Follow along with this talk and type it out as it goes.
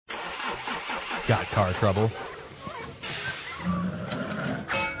Got car trouble?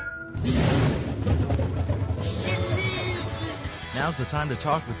 Now's the time to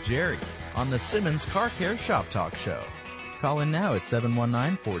talk with Jerry on the Simmons Car Care Shop Talk Show. Call in now at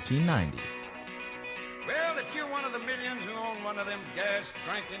 719-1490. Well, if you're one of the millions who own one of them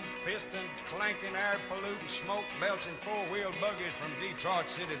gas-drinking, piston-clanking, air-polluting, smoke-belching four-wheel buggies from Detroit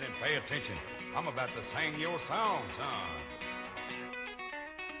City, then pay attention. I'm about to sing your song, son.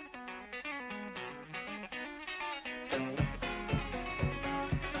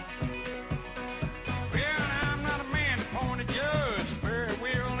 Well, I'm not a man to point a judge, very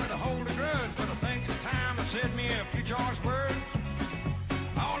willing to hold a grudge, but I think it's time I said me a few choice words.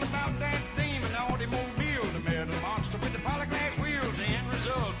 All about that demon automobile, the metal monster with the polyglass wheels, the end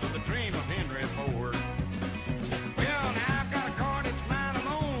result of the dream of Henry Ford. Well, now I've got a car that's mine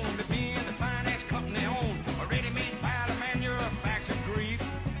alone, to be in the finance company owned, a ready-made pile of manufactured grief.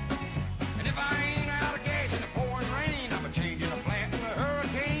 And if I ain't out of gas in the pouring rain, I'm a changing a flat in a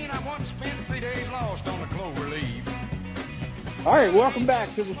hurricane. I once spent 3 days lost on the clover leaf. All right, welcome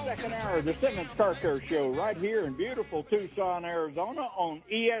back to the second hour of the Simmons Car Care Show right here in beautiful Tucson, Arizona on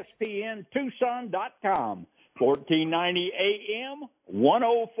ESPNTucson.com, 1490 AM,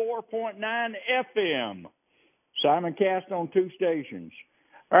 104.9 FM. Simon Cast on 2 stations.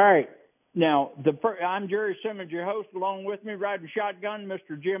 All right, now, I'm Jerry Simmons, your host. Along with me, riding shotgun,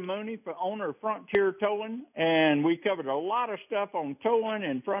 Mr. Jim Mooney, owner of Frontier Towing, and we covered a lot of stuff on towing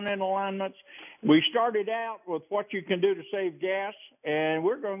and front-end alignments. We started out with what you can do to save gas, and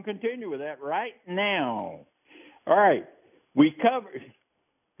we're going to continue with that right now. All right, we covered.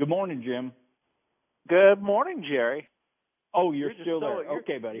 Good morning, Jim. Good morning, Jerry. Oh, you're still there.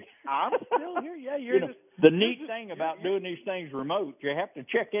 Okay, buddy. I'm still here. Yeah, you're just. The neat thing about doing these things remote, you have to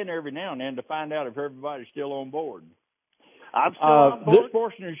check in every now and then to find out if everybody's still on board. I'm still on board. This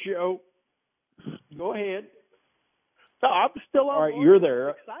portion of the show, go ahead. No, I'm still on All right, board. you're there.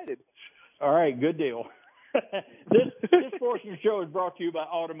 I'm excited. All right, good deal. This portion of the show is brought to you by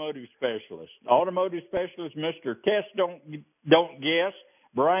Automotive Specialist. Automotive Specialist, Mr. Test Don't Guess,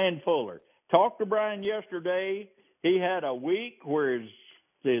 Brian Fuller. Talked to Brian yesterday. He had a week where his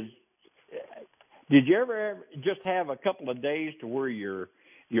did you ever just have a couple of days to where you're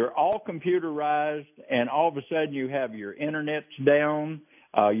all computerized and all of a sudden you have your internet's down,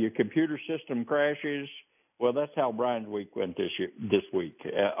 your computer system crashes? Well, that's how Brian's week went this week,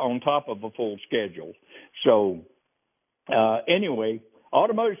 on top of a full schedule. So anyway,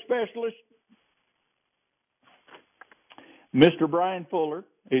 Automotive Specialist, Mr. Brian Fuller.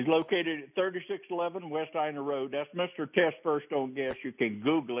 He's located at 3611 West Ina Road. That's Mr. Test First Don't Guess. You can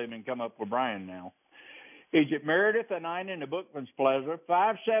Google him and come up with Brian now. He's at Meredith and 9 in the Bookman's Plaza.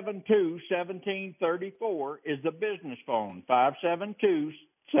 572-1734 is the business phone.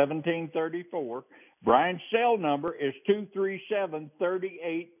 572-1734. Brian's cell number is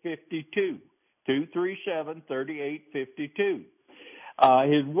 237-3852. 237-3852.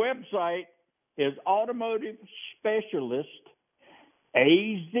 His website is Automotive Specialist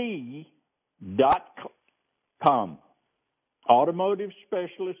AZ.com.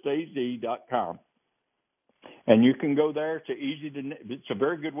 AutomotiveSpecialistAZ.com. And you can go there. It's a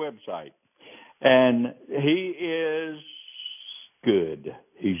very good website. And he is good.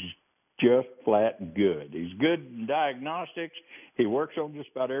 He's just flat good. He's good in diagnostics. He works on just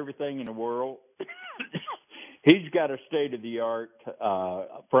about everything in the world. He's got a state-of-the-art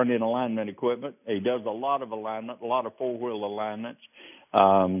front-end alignment equipment. He does a lot of alignment, a lot of four-wheel alignments.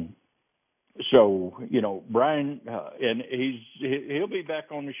 So, Brian, and he'll be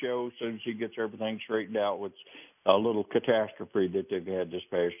back on the show as soon as he gets everything straightened out with a little catastrophe that they've had this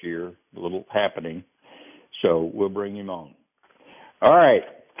past year, a little happening. So we'll bring him on. All right.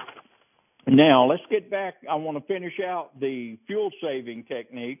 Now, let's get back. I want to finish out the fuel-saving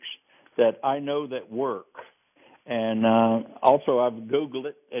techniques that I know that work. And also, I've Googled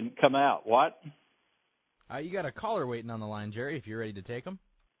it and come out. What? You got a caller waiting on the line, Jerry, if you're ready to take him.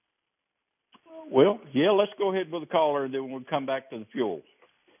 Well, yeah, let's go ahead with the caller, and then we'll come back to the fuel.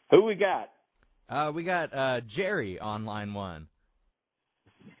 Who we got? We got Jerry on line 1.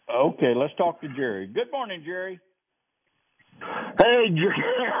 Okay, let's talk to Jerry. Good morning, Jerry. Hey, Jerry.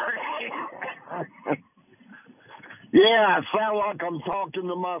 Yeah, I sound like I'm talking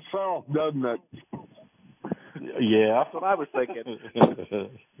to myself, doesn't it? Yeah. That's what I was thinking.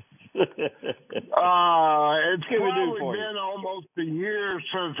 It's probably been almost a year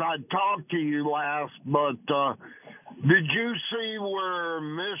since I talked to you last, but did you see where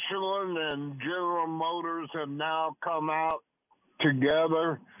Michelin and General Motors have now come out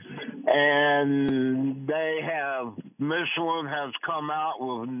together? And Michelin has come out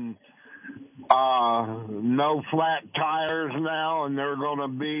with no flat tires now, and they're going to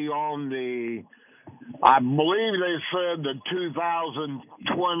be on the, I believe they said the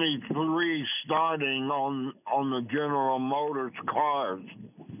 2023 starting on the General Motors cars.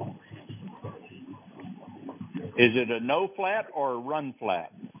 Is it a no flat or a run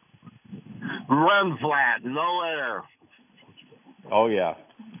flat? Run flat, no air. Oh, yeah.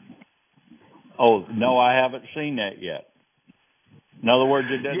 Oh, no, I haven't seen that yet. In other words,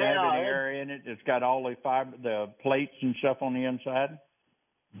 it doesn't have any air in it. It's got all the plates and stuff on the inside.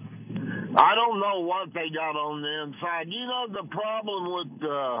 I don't know what they got on the inside. You know, the problem with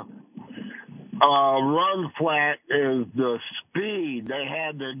the run flat is the speed. They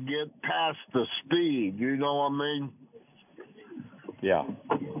had to get past the speed. You know what I mean? Yeah.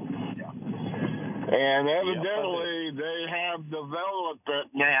 And evidently they have developed it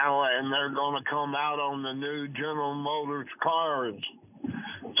now, and they're going to come out on the new General Motors cars.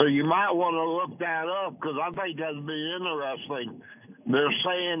 So you might want to look that up, because I think that'd be interesting. They're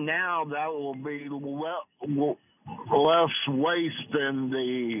saying now that will be less waste than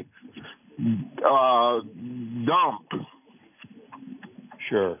the dump.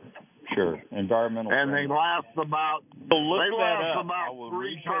 Sure. Environmental. And they last about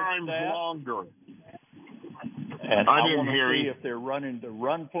 3 times that. longer. And I want to see if they're running the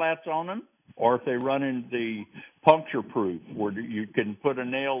run flats on them, or if they're running the puncture proof, where you can put a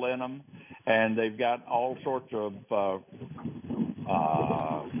nail in them, and they've got all sorts of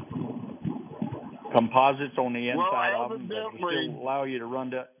composites on the inside of them that still allow you to run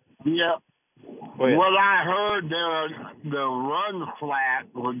that. Yeah. What I heard, the run flat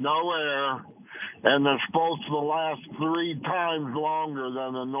with no air, and they're supposed to last 3 times longer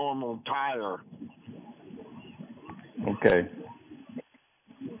than a normal tire. Okay.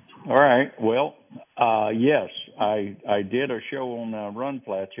 All right. Well, yes, I did a show on run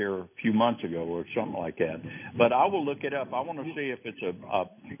flats here a few months ago or something like that. But I will look it up. I want to see if it's a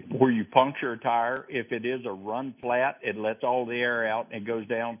where you puncture a tire. If it is a run flat, it lets all the air out and it goes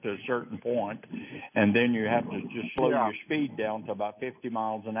down to a certain point, and then you have to just slow your speed down to about 50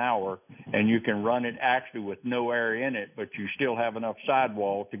 miles an hour, and you can run it actually with no air in it, but you still have enough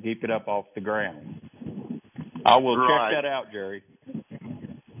sidewall to keep it up off the ground. I will check that out, Jerry. Okay.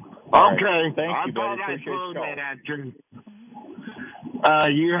 Right. Thank you, buddy. I thought I'd throw that at you.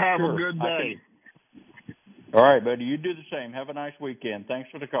 You have a good day. All right, buddy. You do the same. Have a nice weekend.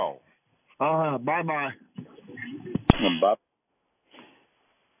 Thanks for the call. Bye-bye. Bye.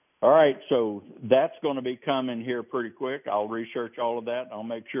 All right, so that's going to be coming here pretty quick. I'll research all of that. I'll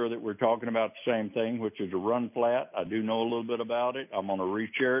make sure that we're talking about the same thing, which is a run flat. I do know a little bit about it. I'm going to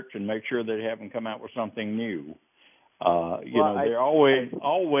research and make sure they haven't come out with something new. They're always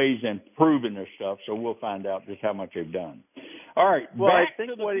improving this stuff, so we'll find out just how much they've done. All right, back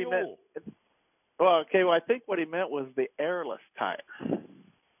to the fuel. I think what he meant was the airless tire.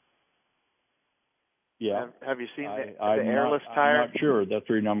 Yeah. Have you seen the airless tire? I'm not sure. That's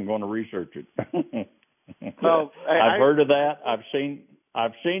the reason I'm going to research it. Well, I've heard of that. I've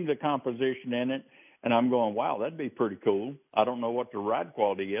seen the composition in it, and I'm going, wow, that'd be pretty cool. I don't know what the ride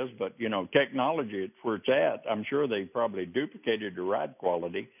quality is, but, technology, it's where it's at. I'm sure they probably duplicated the ride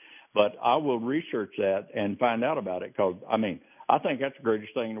quality, but I will research that and find out about it because, I think that's the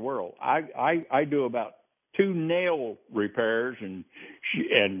greatest thing in the world. I do about 2 nail repairs and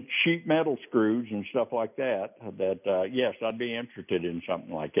sheet metal screws and stuff like that, yes, I'd be interested in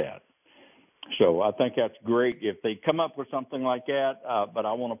something like that. So I think that's great if they come up with something like that, but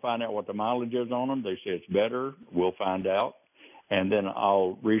I want to find out what the mileage is on them. They say it's better. We'll find out. And then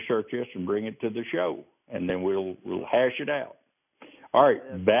I'll research this and bring it to the show, and then we'll hash it out. All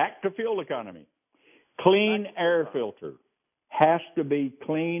right, back to fuel economy. Clean air filter. Has to be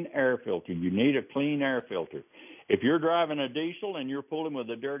clean air filter. You need a clean air filter. If you're driving a diesel and you're pulling with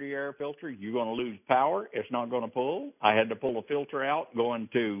a dirty air filter, you're going to lose power. It's not going to pull. I had to pull a filter out going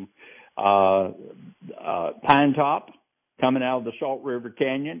to Pine Top, coming out of the Salt River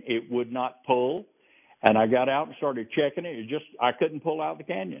Canyon. It would not pull. And I got out and started checking it. I couldn't pull out the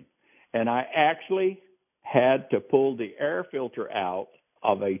canyon. And I actually had to pull the air filter out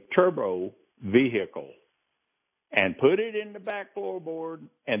of a turbo vehicle and put it in the back floorboard,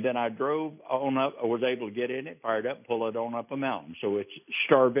 and then I drove on up. I was able to get in it, fired up, pull it on up a mountain. So it's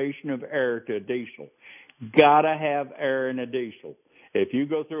starvation of air to a diesel. Gotta have air in a diesel. If you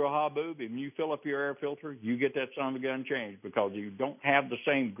go through a hoboob and you fill up your air filter, you get that son of a gun changed because you don't have the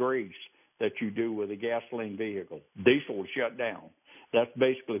same grease that you do with a gasoline vehicle. Diesel will shut down. That's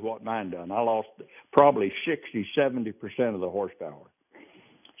basically what mine done. I lost probably 60, 70% of the horsepower.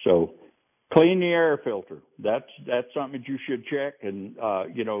 So Clean the air filter. That's something that you should check. And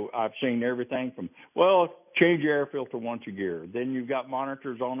I've seen everything from change your air filter once a year. Then you've got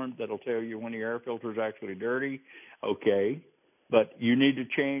monitors on them that'll tell you when the air filter is actually dirty. Okay, but you need to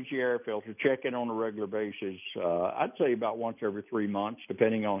change the air filter. Check it on a regular basis. I'd say about once every 3 months,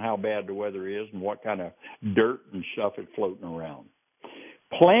 depending on how bad the weather is and what kind of dirt and stuff is floating around.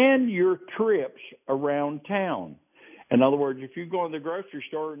 Plan your trips around town. In other words, if you go to the grocery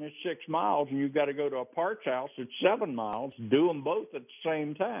store and it's 6 miles and you've got to go to a parts house that's 7 miles, do them both at the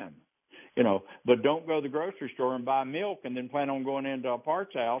same time. But don't go to the grocery store and buy milk and then plan on going into a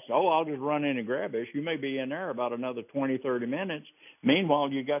parts house. I'll just run in and grab it. You may be in there about another 20, 30 minutes.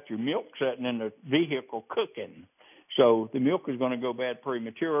 Meanwhile, you got your milk sitting in the vehicle cooking. So the milk is going to go bad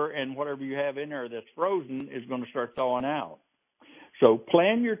premature, and whatever you have in there that's frozen is going to start thawing out. So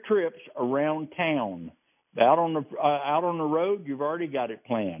plan your trips around town. Out on the road, you've already got it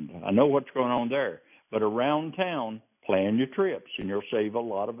planned. I know what's going on there, but around town, plan your trips, and you'll save a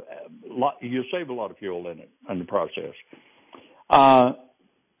lot of fuel in the process.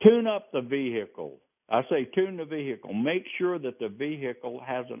 Tune up the vehicle. I say tune the vehicle. Make sure that the vehicle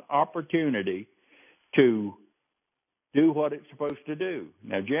has an opportunity to do what it's supposed to do.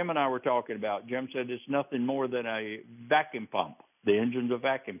 Now, Jim and I were talking about. Jim said it's nothing more than a vacuum pump. The engine's a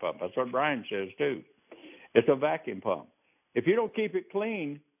vacuum pump. That's what Brian says too. It's a vacuum pump. If you don't keep it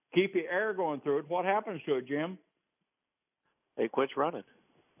clean, keep the air going through it, what happens to it, Jim? It quits running.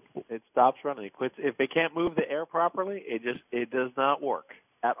 It stops running. It quits. If it can't move the air properly, it does not work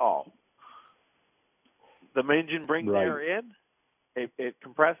at all. The engine brings air in, it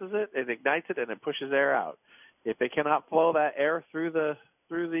compresses it, it ignites it, and it pushes air out. If it cannot flow that air through the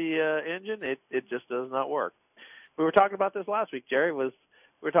engine, it just does not work. We were talking about this last week, Jerry. We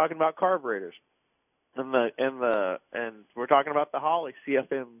were talking about carburetors. And we're talking about the Holley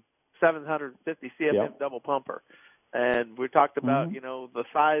CFM 750 CFM double pumper, and we talked about the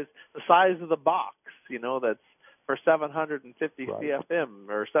size of the box, that's for 750 CFM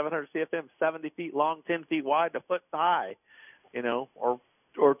or 700 CFM, 70 feet long, 10 feet wide, a foot high, or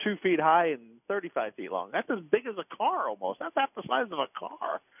 2 feet high and 35 feet long. That's as big as a car almost. That's half the size of a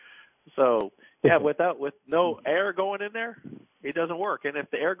car. So with no air going in there, it doesn't work. And if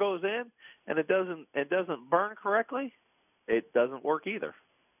the air goes in and it doesn't burn correctly, it doesn't work either.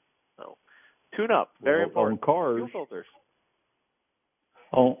 So tune up, very important. On cars, fuel filters.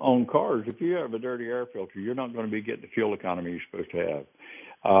 On cars, if you have a dirty air filter, you're not going to be getting the fuel economy you're supposed to have.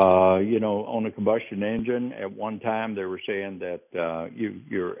 On a combustion engine, at one time they were saying that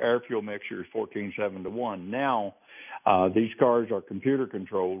your air fuel mixture is 14:7 to 1. Now these cars are computer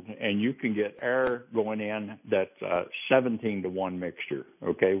controlled, and you can get air going in that's 17 to 1 mixture,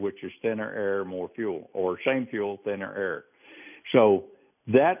 okay, which is thinner air, more fuel, or same fuel, thinner air. So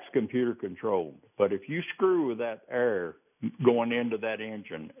that's computer controlled. But if you screw with that air going into that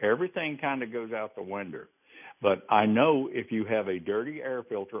engine, everything kind of goes out the window. But I know if you have a dirty air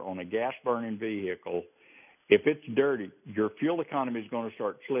filter on a gas-burning vehicle, if it's dirty, your fuel economy is going to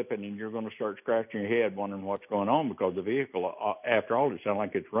start slipping, and you're going to start scratching your head wondering what's going on, because the vehicle, after all, it sounds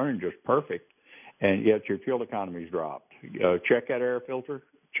like it's running just perfect, and yet your fuel economy's dropped. Check that air filter.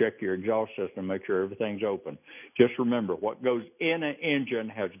 Check your exhaust system. Make sure everything's open. Just remember, what goes in an engine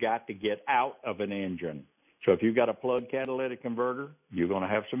has got to get out of an engine. So if you've got a plugged catalytic converter, you're going to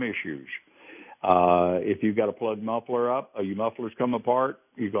have some issues. If you've got a plugged muffler up, or your muffler's come apart,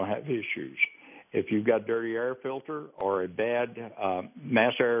 you're going to have issues. If you've got dirty air filter or a bad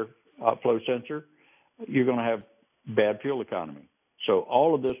mass air flow sensor, you're going to have bad fuel economy. So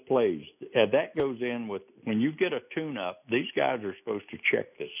all of this plays. And that goes in with, when you get a tune-up, these guys are supposed to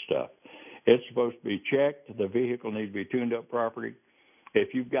check this stuff. It's supposed to be checked. The vehicle needs to be tuned up properly.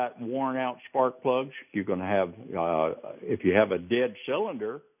 If you've got worn-out spark plugs, you're going to have, if you have a dead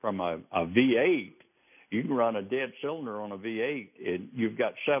cylinder from a V8, you can run a dead cylinder on a V8, and you've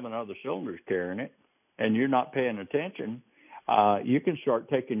got 7 other cylinders carrying it, and you're not paying attention. You can start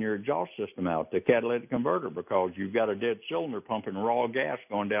taking your exhaust system out, the catalytic converter, because you've got a dead cylinder pumping raw gas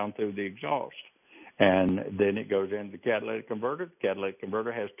going down through the exhaust. And then it goes into the catalytic converter. The catalytic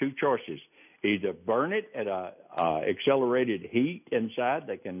converter has 2 choices. Either burn it at a accelerated heat inside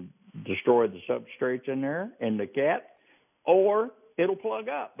that can destroy the substrates in there in the cat, or it'll plug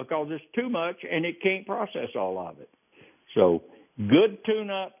up because it's too much and it can't process all of it. So good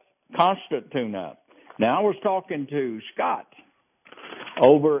tune-up, constant tune-up. Now, I was talking to Scott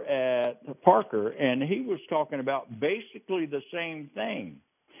over at Parker, and he was talking about basically the same thing.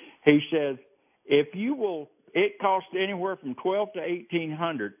 He says, it costs anywhere from $1,200 to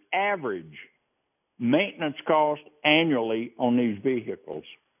 $1,800 average maintenance cost annually on these vehicles.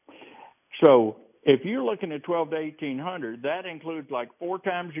 So if you're looking at 12 to 1800, that includes like 4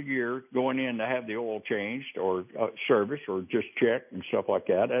 times a year going in to have the oil changed or service or just checked and stuff like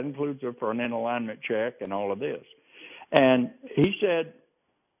that. That includes a front end alignment check and all of this. And he said,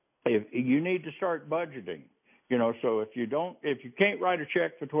 if you need to start budgeting, you know, so if you can't write a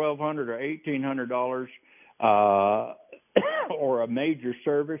check for $1,200 or $1,800 or a major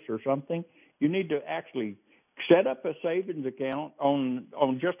service or something, you need to actually set up a savings account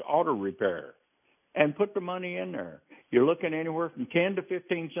on just auto repair and put the money in there. You're looking anywhere from 10 to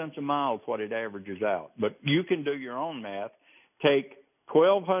 15 cents a mile is what it averages out. But you can do your own math. Take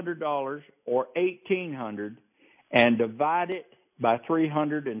 $1,200 or $1,800 and divide it by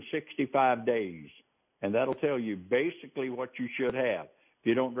 365 days. And that'll tell you basically what you should have if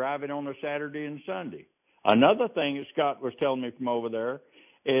you don't drive it on a Saturday and Sunday. Another thing that Scott was telling me from over there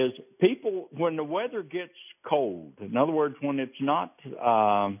is people, when the weather gets cold, in other words, when it's not,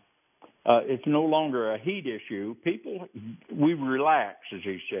 it's no longer a heat issue, we relax, as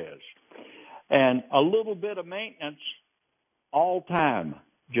he says. And a little bit of maintenance all time.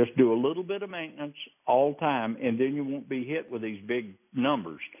 Just do a little bit of maintenance all time, and then you won't be hit with these big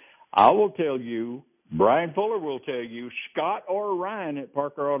numbers. I will tell you, Brian Fuller will tell you, Scott or Ryan at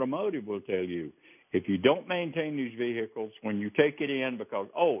Parker Automotive will tell you, if you don't maintain these vehicles, when you take it in because,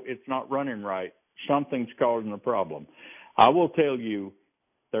 it's not running right, something's causing a problem. I will tell you,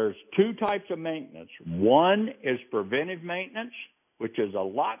 there's 2 types of maintenance. One is preventive maintenance, which is a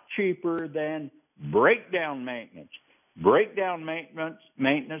lot cheaper than breakdown maintenance. Breakdown maintenance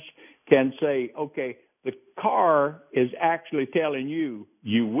can say, okay, the car is actually telling you,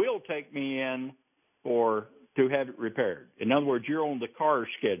 you will take me in to have it repaired. In other words, you're on the car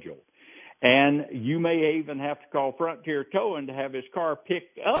schedule. And you may even have to call Frontier Towing to have his car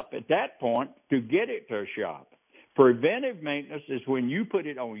picked up at that point to get it to a shop. Preventive maintenance is when you put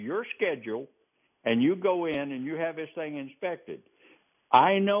it on your schedule and you go in and you have this thing inspected.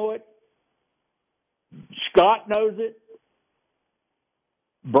 I know it. Scott knows it.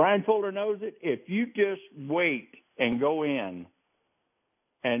 Brian Fuller knows it. If you just wait and go in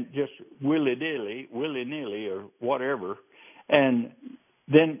and just willy-nilly or whatever, and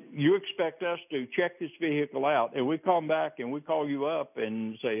then you expect us to check this vehicle out, and we come back and we call you up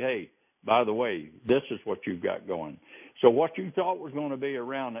and say, hey, by the way, this is what you've got going. So what you thought was going to be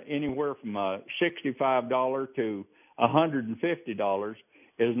around anywhere from $65 to $150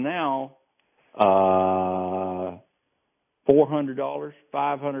 is now $400,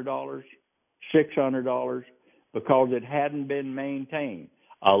 $500, $600 because it hadn't been maintained.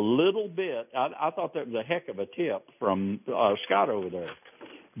 A little bit, I thought that was a heck of a tip from Scott over there.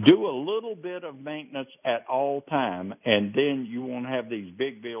 Do a little bit of maintenance at all time, and then you won't have these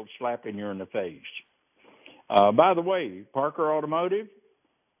big bills slapping you in the face. By the way, Parker Automotive,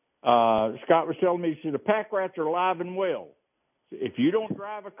 Scott was telling me, he said, the pack rats are alive and well. If you don't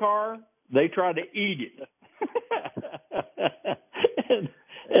drive a car, they try to eat it.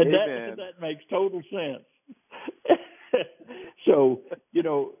 and that makes total sense. So,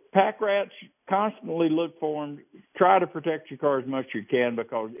 pack rats, constantly look for them. Try to protect your car as much as you can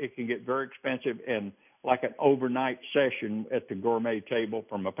because it can get very expensive and like an overnight session at the gourmet table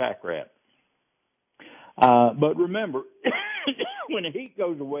from a pack rat. But remember, when the heat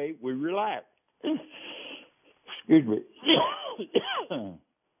goes away, we relax. Excuse me.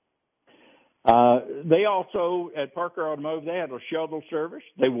 They also, at Parker Automotive, they have a shuttle service.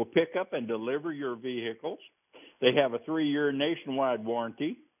 They will pick up and deliver your vehicles. They have a 3-year nationwide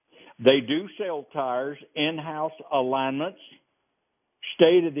warranty. They do sell tires, in-house alignments,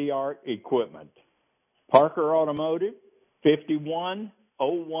 state-of-the-art equipment. Parker Automotive,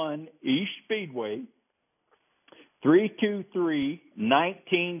 5101 East Speedway,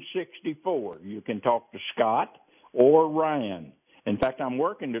 323-1964. You can talk to Scott or Ryan. In fact, I'm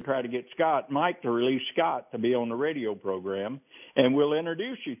working to try to get Mike to release Scott to be on the radio program, and we'll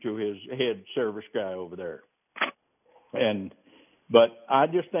introduce you to his head service guy over there. But I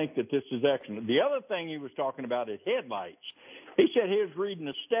just think that this is excellent. The other thing he was talking about is headlights. He said he was reading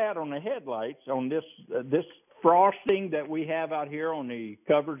a stat on the headlights on this frosting that we have out here on the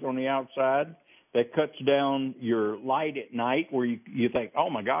covers on the outside that cuts down your light at night where you think, oh,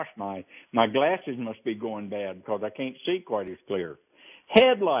 my gosh, my glasses must be going bad because I can't see quite as clear.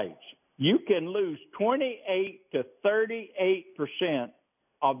 Headlights, you can lose 28 to 38%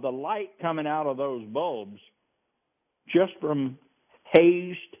 of the light coming out of those bulbs just from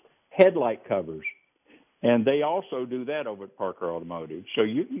hazed headlight covers. And they also do that over at Parker Automotive. So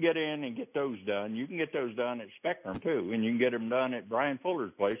you can get in and get those done. You can get those done at Spectrum, too, and you can get them done at Brian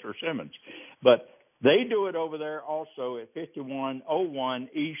Fuller's place or Simmons. But They do it over there also at 5101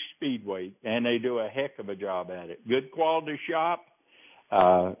 East Speedway, and they do a heck of a job at it. Good quality shop.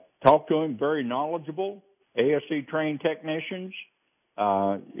 Talk to them, very knowledgeable, ASC trained technicians.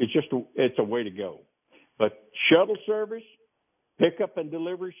 It's a way to go. But shuttle service, pickup and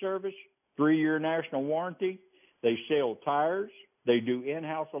delivery service, 3-year national warranty. They sell tires. They do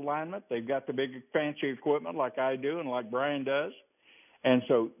in-house alignment. They've got the big fancy equipment like I do and like Brian does. And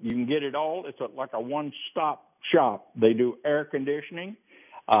so you can get it all. It's like a one-stop shop. They do air conditioning.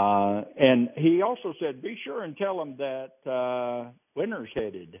 And he also said, be sure and tell them that winter's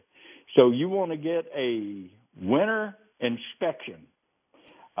headed. So you want to get a winter inspection,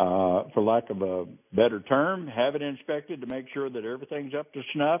 for lack of a better term, have it inspected to make sure that everything's up to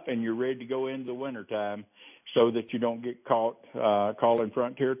snuff and you're ready to go into the wintertime so that you don't get caught calling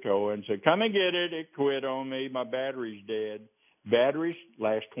Frontier Tow and say, come and get it. It quit on me. My battery's dead. Batteries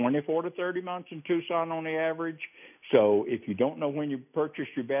last 24 to 30 months in Tucson on the average. So if you don't know when you purchase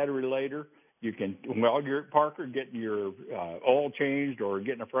your battery later, you can, while you're at Parker, getting your oil changed or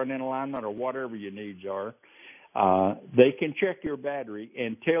getting a front end alignment or whatever your needs are, they can check your battery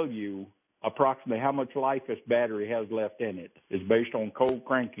and tell you approximately how much life this battery has left in it. It's based on cold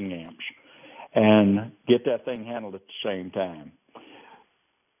cranking amps, and get that thing handled at the same time.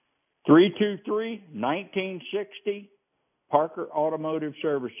 323-1960, Parker Automotive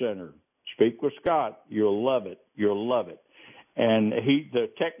Service Center. Speak with Scott. You'll love it. You'll love it. And the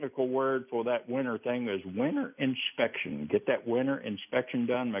technical word for that winter thing is winter inspection. Get that winter inspection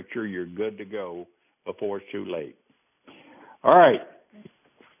done. Make sure you're good to go before it's too late. All right.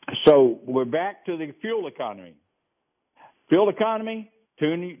 So we're back to the fuel economy. Fuel economy,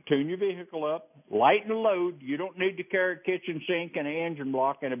 tune your vehicle up, lighten the load. You don't need to carry a kitchen sink and an engine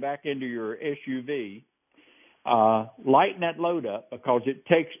block in the back end of your SUV. Lighten that load up because it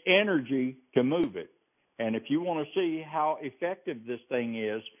takes energy to move it. And if you want to see how effective this thing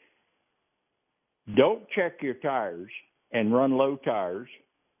is, don't check your tires and run low tires.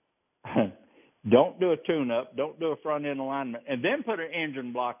 Don't do a tune-up. Don't do a front-end alignment. And then put an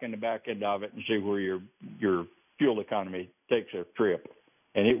engine block in the back end of it and see where your fuel economy takes a trip.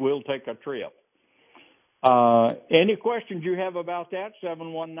 And it will take a trip. Any questions you have about that,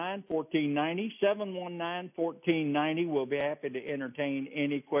 719-1490. 719-1490. We'll be happy to entertain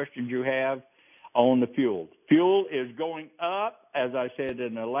any questions you have on the fuel. Fuel is going up, as I said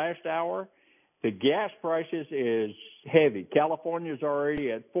in the last hour. The gas prices is heavy. California's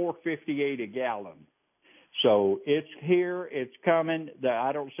already at $4.58 a gallon. So it's here, it's coming.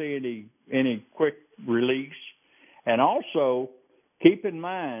 I don't see any quick release. And also, keep in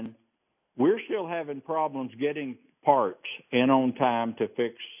mind, we're still having problems getting parts in on time to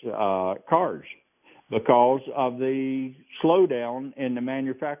fix cars because of the slowdown in the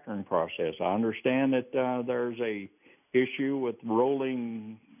manufacturing process. I understand that there's a issue with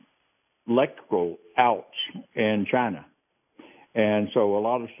rolling electrical outs in China. And so a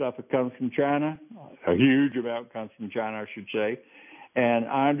lot of stuff that comes from China, a huge amount comes from China, I should say. And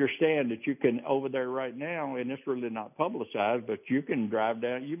I understand that you can, over there right now, and it's really not publicized, but you can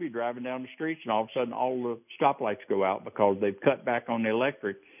you'll be driving down the streets and all of a sudden all the stoplights go out because they've cut back on the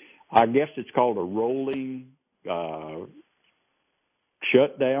electric. I guess it's called a rolling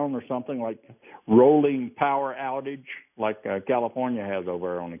shutdown or something, like rolling power outage like California has over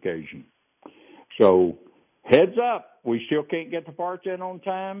there on occasion. So heads up, we still can't get the parts in on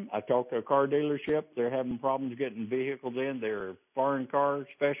time. I talked to a car dealership. They're having problems getting vehicles in. They're a foreign car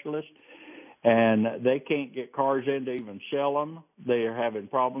specialist, and they can't get cars in to even sell them. They are having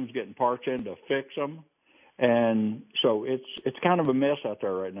problems getting parts in to fix them. And so it's kind of a mess out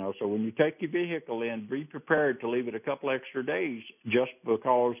there right now. So when you take your vehicle in, be prepared to leave it a couple extra days just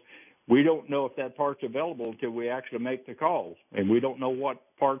because we don't know if that part's available until we actually make the call. And we don't know what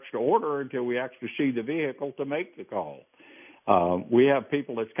parts to order until we actually see the vehicle to make the call. We have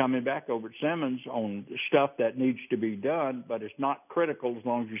people that's coming back over at Simmons on stuff that needs to be done, but it's not critical as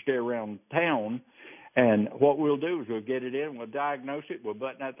long as you stay around town. And what we'll do is we'll get it in, we'll diagnose it, we'll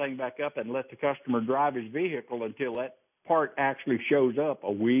button that thing back up and let the customer drive his vehicle until that part actually shows up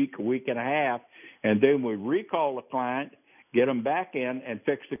a week and a half, and then we recall the client, get them back in, and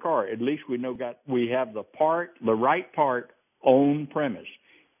fix the car. At least we have the right part on premise.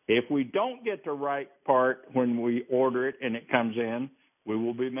 If we don't get the right part when we order it and it comes in, we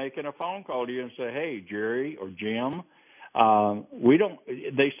will be making a phone call to you and say, hey, Jerry or Jim,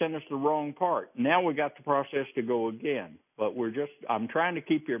 they sent us the wrong part. Now we got the process to go again. But I'm trying to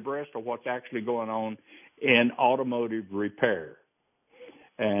keep you abreast of what's actually going on in automotive repair.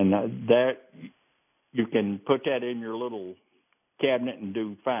 And that you can put that in your little cabinet and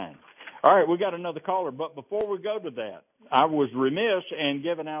do fine. All right, we got another caller, but before we go to that, I was remiss in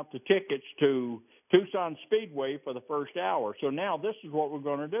giving out the tickets to Tucson Speedway for the first hour. So now this is what we're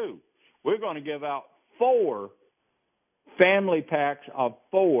going to do. We're going to give out 4 family packs of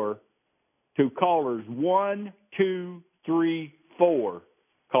 4 to callers 1, 2, 3, 4.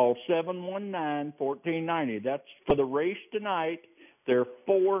 Call 719-1490. That's for the race tonight. There are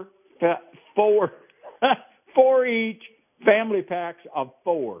 4 each family packs of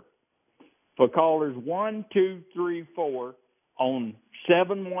 4. For callers 1, 2, 3, 4 on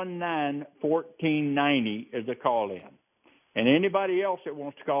 719-1490 is a call-in. And anybody else that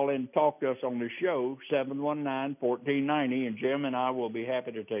wants to call in and talk to us on the show, 719-1490, and Jim and I will be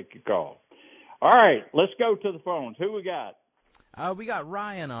happy to take your call. All right, let's go to the phones. Who we got? We got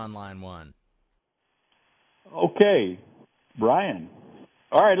Ryan on line 1. Okay, Ryan.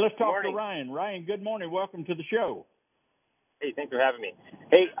 All right, let's talk to Ryan. Ryan, good morning. Welcome to the show. Hey, thanks for having me.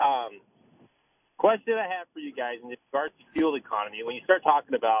 Hey, question I have for you guys in regards to fuel economy. When you start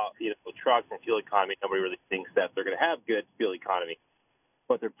talking about trucks and fuel economy, nobody really thinks that they're going to have good fuel economy.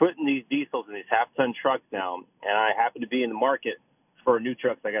 But they're putting these diesels in these half-ton trucks now, and I happen to be in the market for new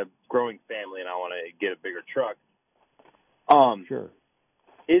trucks. I got a growing family, and I want to get a bigger truck. Sure.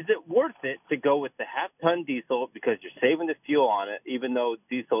 Is it worth it to go with the half-ton diesel because you're saving the fuel on it, even though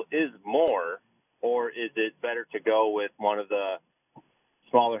diesel is more, or is it better to go with one of the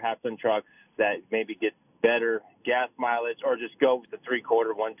smaller half-ton trucks that maybe gets better gas mileage, or just go with the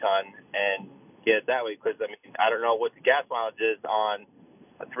 3/4 1-ton and get it that way? Because, I mean, I don't know what the gas mileage is on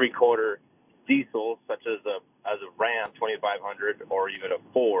a 3/4 diesel, such as a Ram 2500 or even a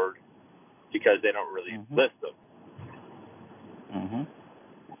Ford, because they don't really list them.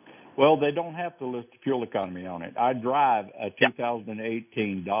 Well, they don't have to list the fuel economy on it. I drive a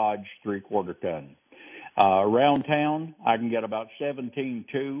 2018 Dodge 3/4 ton. Around town, I can get about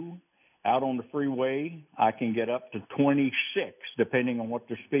 17.2. Out on the freeway, I can get up to 26, depending on what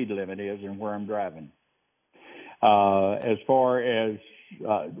the speed limit is and where I'm driving. As far as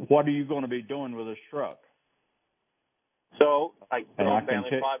what are you going to be doing with this truck? So, like,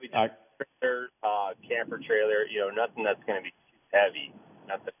 family, probably just trailer, camper trailer, nothing that's going to be too heavy,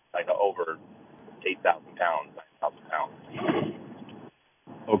 nothing like over 8,000 pounds, 9,000 pounds.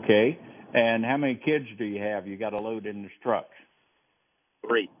 Okay. And how many kids do you have you got to load in this truck?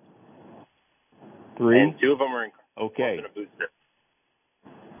 3. 3? And 2 of them are in a booster.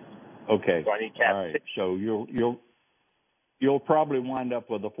 Okay. So I need cab. All right. So you'll probably wind up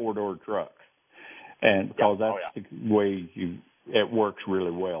with a 4-door truck, and because that's the way it works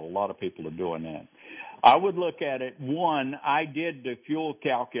really well. A lot of people are doing that. I would look at it. One, I did the fuel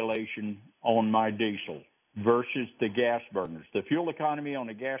calculation on my diesel versus the gas burners. The fuel economy on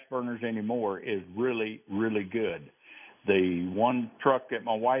the gas burners anymore is really, really good. The one truck that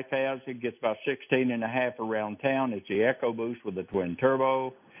my wife has, it gets about 16.5 around town. It's the EcoBoost with the twin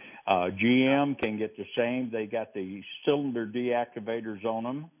turbo. GM can get the same. They got the cylinder deactivators on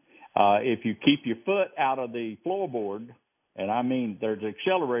them. If you keep your foot out of the floorboard, and I mean there's an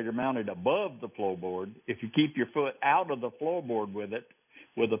accelerator mounted above the floorboard. If you keep your foot out of the floorboard with it,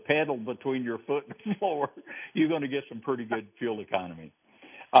 with a pedal between your foot and the floor, you're going to get some pretty good fuel economy.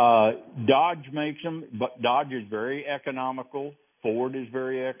 Dodge makes them, but Dodge is very economical. Ford is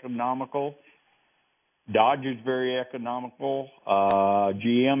very economical. Dodge is very economical.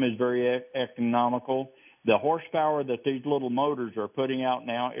 GM is very economical. The horsepower that these little motors are putting out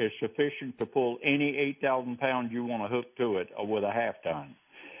now is sufficient to pull any 8,000 pounds you want to hook to it with a half ton.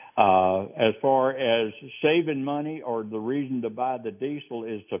 As far as saving money, or the reason to buy the diesel,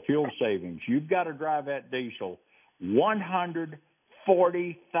 is the fuel savings. You've got to drive that diesel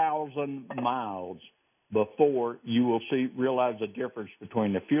 140,000 miles before you will realize the difference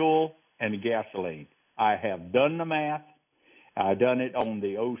between the fuel and the gasoline. I have done the math. I done it on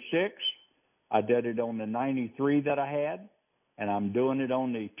the 06. I did it on the 93 that I had, and I'm doing it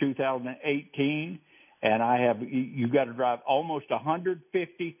on the 2018. And you got to drive almost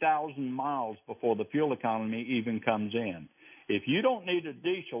 150,000 miles before the fuel economy even comes in. If you don't need a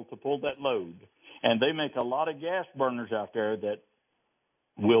diesel to pull that load, and they make a lot of gas burners out there that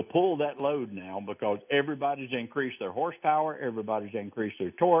will pull that load now because everybody's increased their horsepower, everybody's increased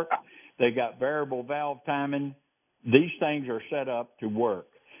their torque, they got variable valve timing. These things are set up to work.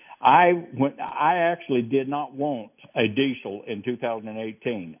 I actually did not want a diesel in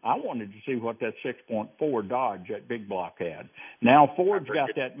 2018. I wanted to see what that 6.4 Dodge at Big Block had. Now Ford's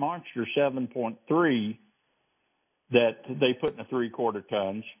got that monster 7.3 that they put in the 3/4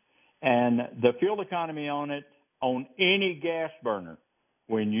 tons, and the fuel economy on it, on any gas burner,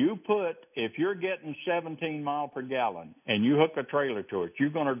 if you're getting 17 mile per gallon and you hook a trailer to it, you're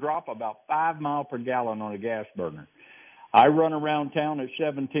going to drop about 5 mile per gallon on a gas burner. I run around town at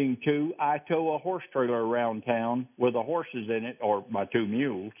 17.2. I tow a horse trailer around town with the horses in it, or my 2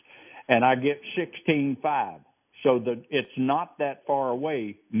 mules, and I get 16.5. So it's not that far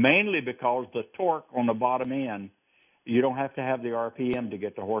away, mainly because the torque on the bottom end, you don't have to have the RPM to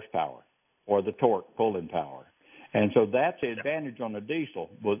get the horsepower or the torque pulling power. And so that's the advantage on the diesel.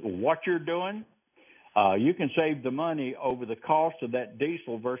 With what you're doing, you can save the money over the cost of that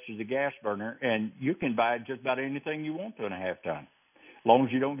diesel versus the gas burner, and you can buy just about anything you want 2.5 ton, as long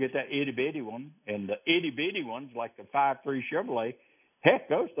as you don't get that itty-bitty one. And the itty-bitty ones, like the 5.3 Chevrolet, heck,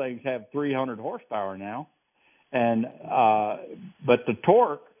 those things have 300 horsepower now. And but the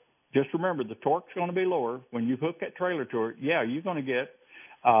torque, just remember, the torque's going to be lower. When you hook that trailer to it, yeah, you're going to get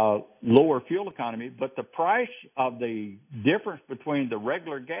lower fuel economy, but the price of the difference between the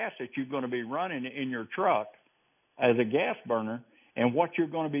regular gas that you're going to be running in your truck as a gas burner and what you're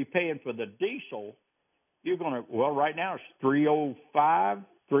going to be paying for the diesel, right now it's $3.05,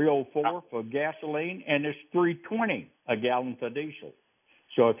 $3.04 for gasoline, and it's $3.20 a gallon for diesel.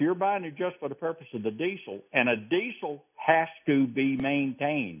 So if you're buying it just for the purpose of the diesel, and a diesel has to be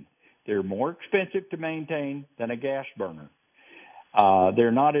maintained, they're more expensive to maintain than a gas burner.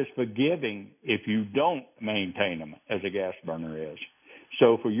 They're not as forgiving if you don't maintain them as a gas burner is.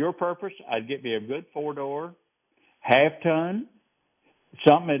 So for your purpose, I'd get me a good 4-door, half-ton,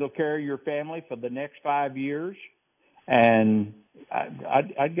 something that'll carry your family for the next 5 years, and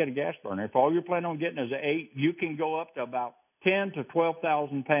I'd get a gas burner. If all you're planning on getting is an 8, you can go up to about 10 to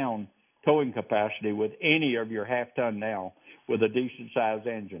 12,000 pound towing capacity with any of your half-ton now with a decent-sized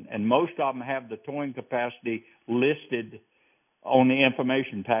engine. And most of them have the towing capacity listed on the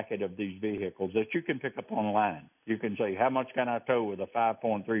information packet of these vehicles that you can pick up online. You can say, how much can I tow with a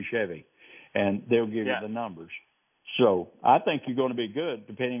 5.3 Chevy? And they'll give you the numbers. So I think you're going to be good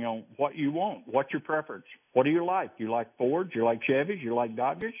depending on what you want. What's your preference? What do you like? You like Fords? You like Chevys? You like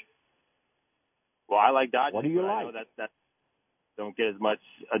Dodges? Well, I like Dodges. What do you like? I know that don't get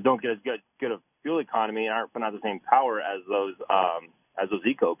as good of fuel economy and aren't putting out the same power as those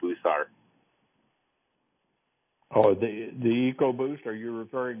EcoBoosts are. Oh, the EcoBoost, are you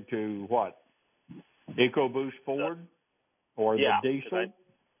referring to what? EcoBoost Ford or the diesel?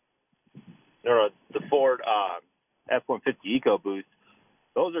 The Ford F-150 EcoBoost.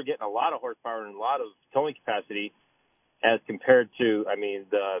 Those are getting a lot of horsepower and a lot of towing capacity as compared to,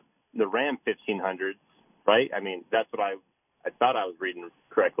 the Ram 1500s, right? That's what I thought I was reading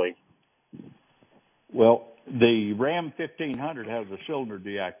correctly. Well, the Ram 1500 has a cylinder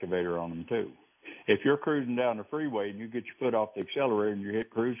deactivator on them, too. If you're cruising down the freeway and you get your foot off the accelerator and you hit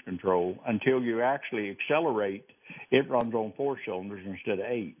cruise control, until you actually accelerate, it runs on 4 cylinders instead of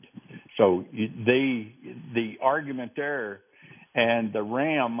 8. So the argument there, and the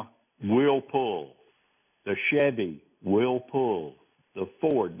Ram will pull, the Chevy will pull, the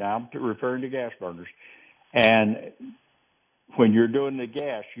Ford, now I'm referring to gas burners, and when you're doing the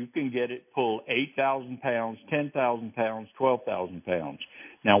gas, you can get it pull 8,000 pounds, 10,000 pounds, 12,000 pounds.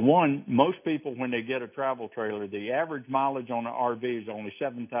 Now, most people, when they get a travel trailer, the average mileage on an RV is only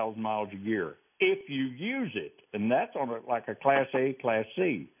 7,000 miles a year if you use it, and that's on like a Class A, Class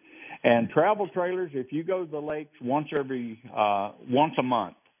C. And travel trailers, if you go to the lakes once a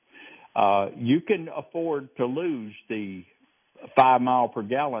month, you can afford to lose the 5 mile per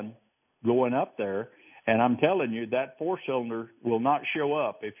gallon going up there. And I'm telling you, that 4-cylinder will not show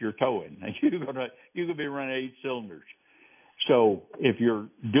up if you're towing. You could be running 8 cylinders. So if you're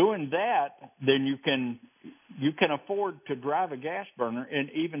doing that, then you can afford to drive a gas burner and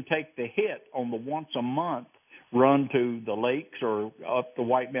even take the hit on the once a month run to the lakes or up the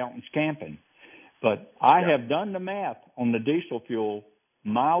White Mountains camping. But I have done the math on the diesel fuel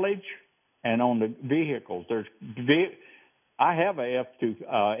mileage and on the vehicles. I have a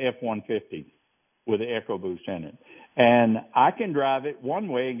F-150 with an EcoBoost in it. And I can drive it one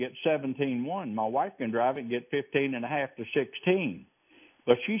way and get 17.1. My wife can drive it and get 15.5 to 16.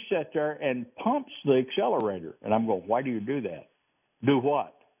 But she sits there and pumps the accelerator. And I'm going, why do you do that? Do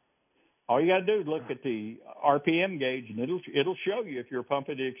what? All you got to do is look at the RPM gauge, and it'll show you if you're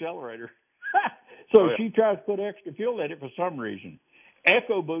pumping the accelerator. She tries to put extra fuel in it for some reason.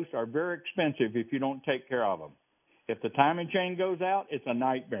 EcoBoosts are very expensive if you don't take care of them. If the timing chain goes out, it's a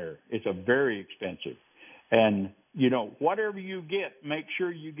nightmare. It's very expensive. And, whatever you get, make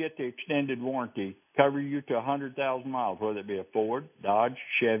sure you get the extended warranty, cover you to 100,000 miles, whether it be a Ford, Dodge,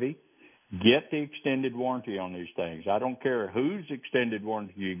 Chevy. Get the extended warranty on these things. I don't care whose extended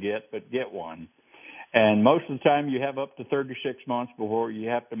warranty you get, but get one. And most of the time you have up to 36 months before you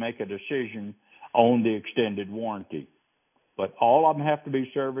have to make a decision on the extended warranty. But all of them have to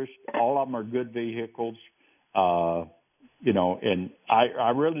be serviced. All of them are good vehicles. And I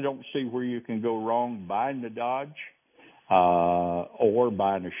really don't see where you can go wrong buying the Dodge, or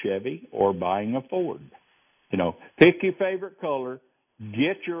buying a Chevy, or buying a Ford. Pick your favorite color,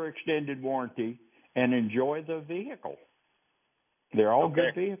 get your extended warranty, and enjoy the vehicle. They're all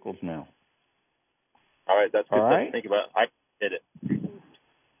good vehicles now. All right, that's good. All right. To think about. I did it.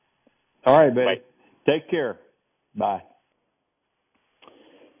 All right, buddy. Bye. Take care. Bye.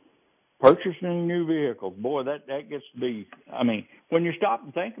 Purchasing new vehicles, boy, that gets to be. I mean, when you stop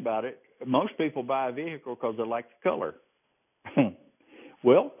and think about it, most people buy a vehicle because they like the color.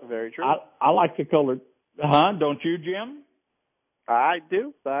 Well, very true. I like the color. Don't you, Jim? I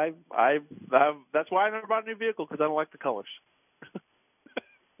do. I that's why I never bought a new vehicle, because I don't like the colors.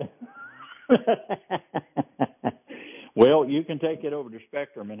 Well, you can take it over to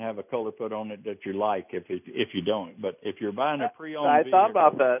Spectrum and have a color put on it that you like if you don't. But if you're buying a pre-owned vehicle, thought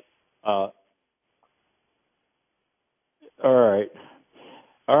about that. All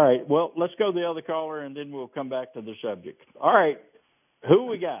right. Well, let's go to the other caller, and then we'll come back to the subject. All right. Who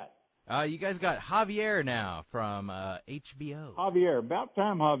we got? You guys got Javier now from HBO. Javier. About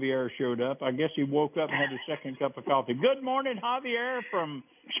time Javier showed up. I guess he woke up and had his second cup of coffee. Good morning, Javier from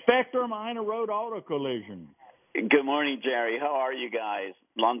Spectrum Ina Road Auto Collision. Good morning, Jerry. How are you guys?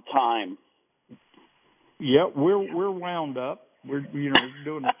 Long time. Yep, we're wound up. We're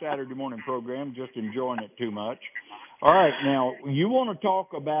doing a Saturday morning program, just enjoying it too much. All right, now you want to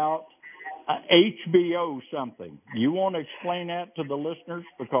talk about HBO something. You want to explain that to the listeners,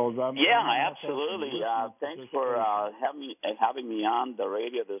 because absolutely. Thanks for having me on the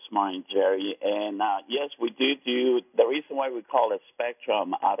radio this morning, Jerry. And yes, we do. The reason why we call it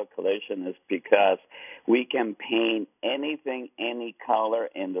Spectrum Auto Collision is because we can paint anything, any color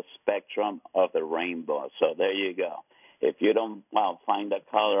in the spectrum of the rainbow. So there you go. If you don't find the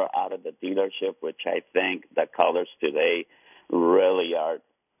color out of the dealership, which I think the colors today really are,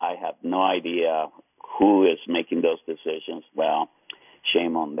 I have no idea who is making those decisions. Well,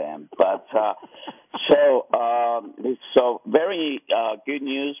 shame on them. But so very good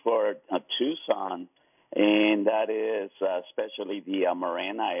news for Tucson, and that is especially the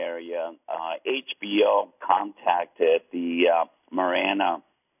Marana area. HBO contacted the Marana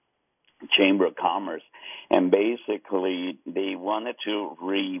Chamber of Commerce, and basically they wanted to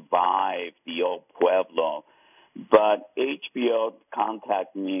revive the old Pueblo. But HBO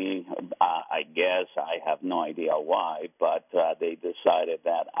contacted me, I guess, I have no idea why, but they decided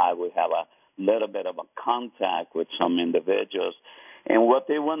that I would have a little bit of a contact with some individuals. And what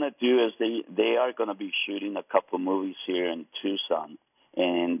they want to do is they are going to be shooting a couple movies here in Tucson,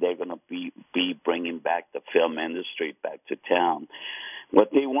 and they're going to be bringing back the film industry back to town.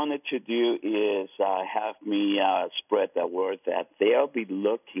 What they wanted to do is have me spread the word that they'll be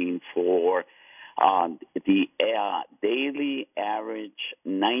looking for the daily average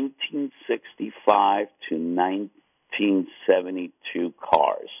 1965 to 1972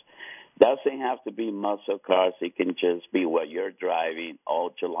 cars. Doesn't have to be muscle cars. It can just be what you're driving,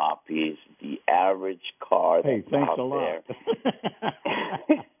 old jalopies, the average car that's out there.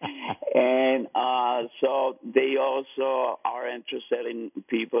 And so they also are interested in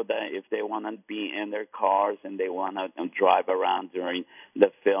people that if they want to be in their cars and they want to drive around during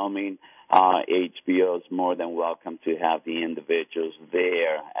the filming, HBO is more than welcome to have the individuals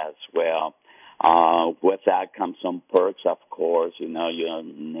there as well. With that comes some perks, of course. Your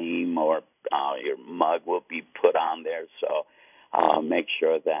name or your mug will be put on there. So make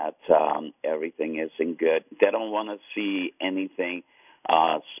sure that everything is in good. They don't want to see anything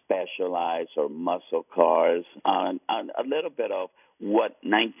specialized or muscle cars. A little bit of what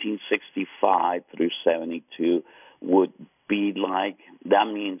 1965 through 72 would be like. That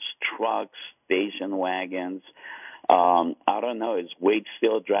means trucks, station wagons. I don't know. Is Wade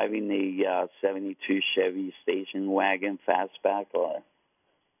still driving the 72 Chevy station wagon fastback or?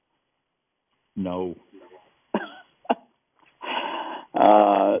 No.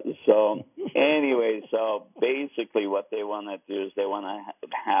 So basically what they want to do is they want to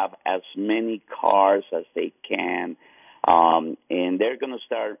have as many cars as they can. And they're going to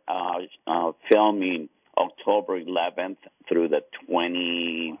start filming October 11th through the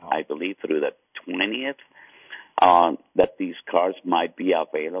 20th. That these cars might be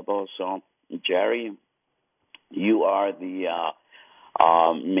available. So, Jerry, you are the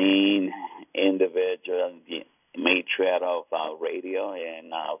main individual, the matron of radio,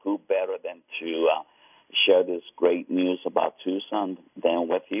 and who better than to share this great news about Tucson than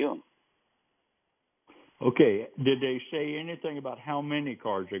with you? Okay. Did they say anything about how many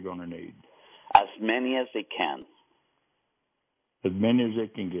cars they're going to need? As many as they can. As many as they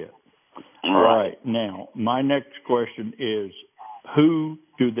can get. Right. All right. Now, my next question is, who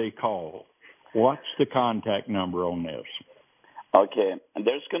do they call? What's the contact number on this? Okay.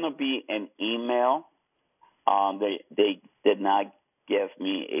 There's going to be an email. They did not give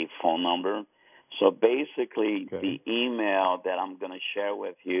me a phone number. So basically, the email that I'm going to share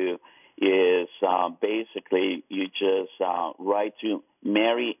with you is basically you just write to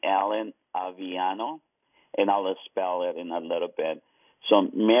Mary Ellen Aviano, and I'll spell it in a little bit. So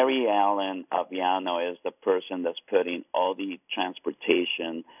Mary Ellen Aviano is the person that's putting all the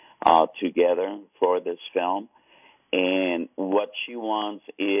transportation together for this film. And what she wants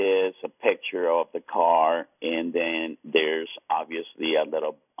is a picture of the car, and then there's obviously a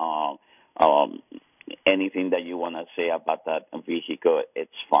little anything that you want to say about that vehicle,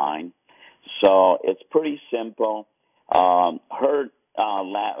 it's fine. So it's pretty simple. Her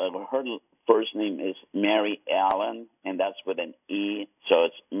first name is Mary Allen, and that's with an E. So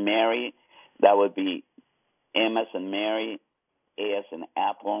it's Mary. That would be M as in Mary, A as in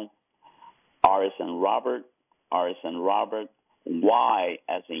Apple, R as in Robert, R as in Robert, Y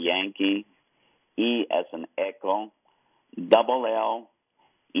as in Yankee, E as in Echo, double L,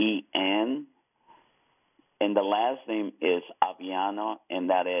 E-N, and the last name is Aviano, and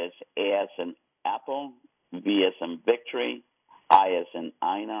that is A as in Apple, V as in Victory, I as in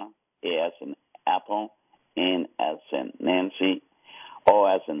Ina, A as in Apple, N as in Nancy, O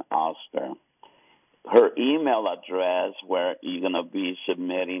as in Oscar. Her email address where you're going to be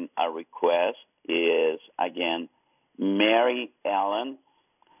submitting a request is, again, Mary Ellen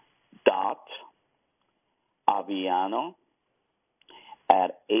 .Aviano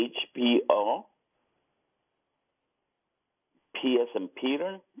at HBO, P as in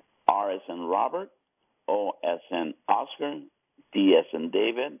Peter, R as in Robert, O as in Oscar, D as in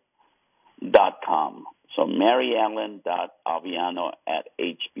David, .com. So MaryEllen.Aviano at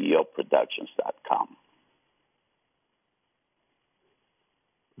HBOProductions.com.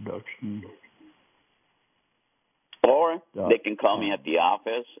 Production. Or they can call me at the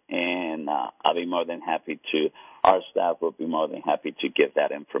office, and I'll be more than happy to. Our staff will be more than happy to give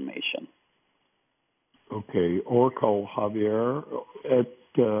that information. Okay, or call Javier at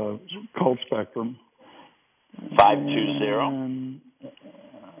Cold Spectrum. 520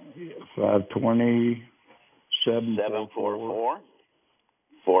 520 744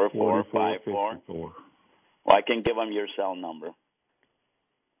 4454. Well, I can give them your cell number.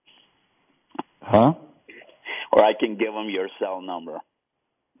 Huh? Or I can give them your cell number.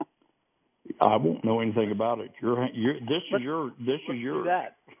 I won't know anything about it. This is yours.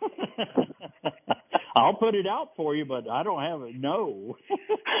 That. I'll put it out for you, but I don't have it. No.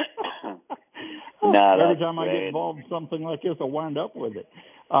 Every time I get involved in something like this, I wind up with it.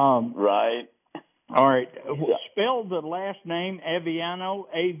 Right. All right. Spell the last name Aviano,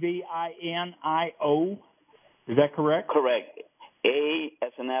 Avinio. Is that correct? Correct. A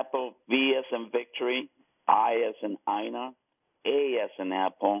as in Apple, V as in Victory, I as in Ina, A as in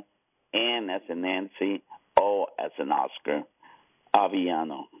Apple, N as in Nancy, O as in Oscar.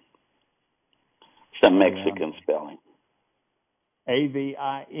 Aviano. It's a Mexican spelling. Avin.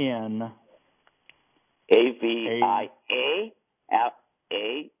 Aviano.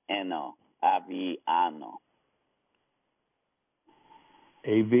 Aviano.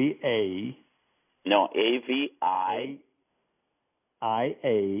 AVA. No, AVI.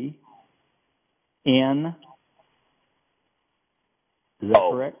 IA. N. Is that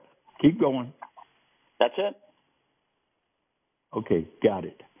correct? Keep going. That's it. Okay, got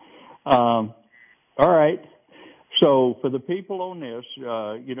it. All right. So for the people on this,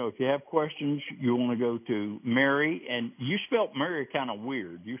 if you have questions, you want to go to Mary, and you spelled Mary kind of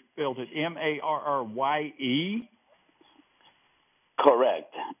weird. You spelled it Marrye.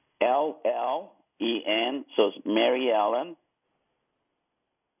 Correct. LLEN. So it's Mary Ellen.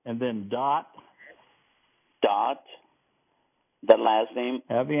 And then dot. The last name.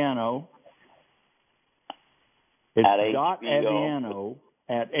 Aviano. It's at dot HBO. Aviano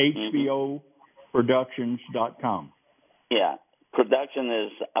at HBOProductions.com. Yeah. Production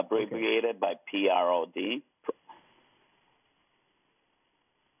is abbreviated by PROD.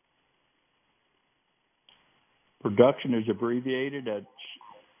 Production is abbreviated at...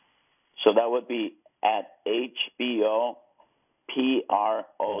 So that would be at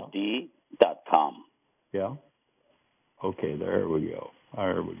HBOPROD.com. Yeah. Okay, there we go.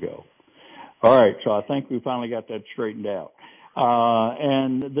 All right, so I think we finally got that straightened out.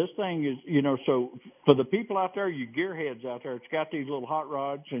 And this thing is, so for the people out there, you gearheads out there, it's got these little hot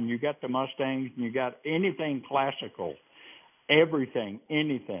rods, and you got the Mustangs, and you got anything classical, everything,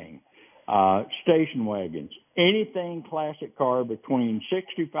 anything, station wagons, anything classic car between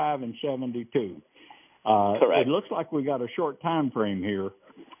 65 and 72. Correct. It looks like we got a short time frame here,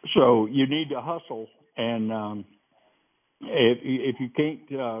 so you need to hustle. And if you can't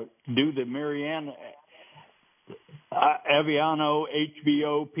do the Mariana Aviano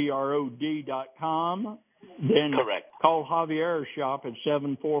HBOPROD.com, then Correct. call Javier's shop at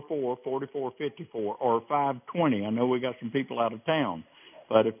 744-4454 or 520. I know we got some people out of town,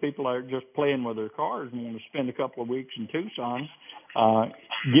 but if people are just playing with their cars and want to spend a couple of weeks in Tucson,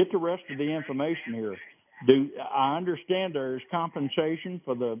 get the rest of the information here. I understand there's compensation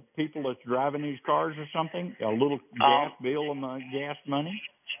for the people that's driving these cars or something? A little gas bill and gas money?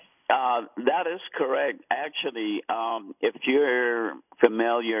 That is correct. Actually, if you're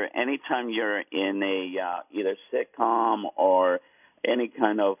familiar, anytime you're in a either sitcom or any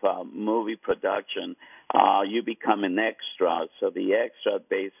kind of movie production, you become an extra. So the extra,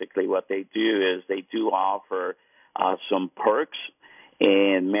 basically what they do is they do offer some perks.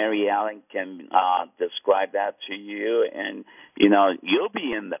 And Mary Ellen can describe that to you. And, you'll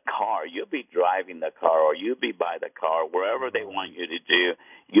be in the car. You'll be driving the car, or you'll be by the car. Wherever they want you to do,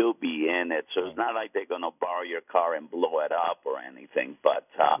 you'll be in it. So it's not like they're going to borrow your car and blow it up or anything. But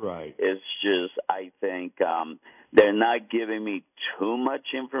it's just, I think they're not giving me too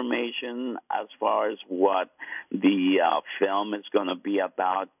much information as far as what the film is going to be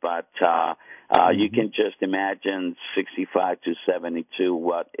about. But you can just imagine 65 to 72,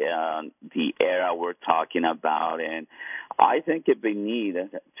 what the era we're talking about. And I think it'd be neat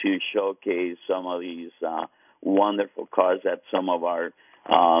to showcase some of these wonderful cars that some of our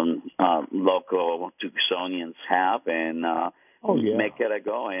local Tucsonians have, and make it a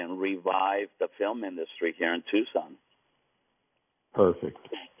go and revive the film industry here in Tucson. Perfect.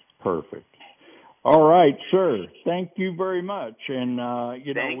 All right, sir. Thank you very much. And,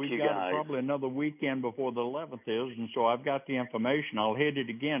 we've got probably another weekend before the 11th is, and so I've got the information. I'll hit it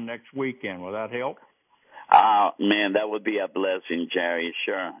again next weekend. Will that help? Man, that would be a blessing, Jerry.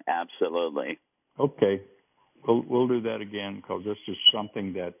 Sure, absolutely. Okay. We'll do that again, because this is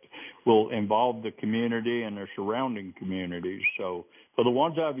something that will involve the community and their surrounding communities. So for the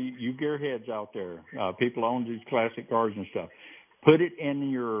ones of you gearheads out there, people own these classic cars and stuff, put it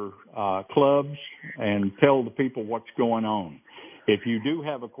in your clubs and tell the people what's going on. If you do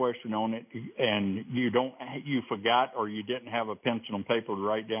have a question on it and you forgot or you didn't have a pencil and paper to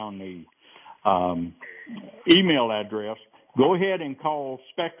write down the email address, go ahead and call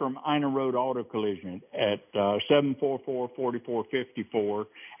Spectrum Ina Road Auto Collision at 744-4454,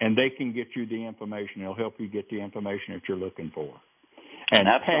 and they can get you the information. They'll help you get the information that you're looking for. And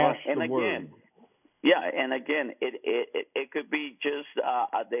pass the word. Yeah, and again, it could be just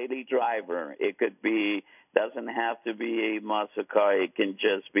a daily driver. It doesn't have to be a muscle car. It can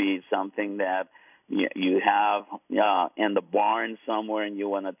just be something that you have in the barn somewhere and you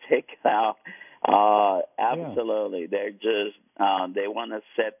want to take it out. Absolutely. They're just, they want to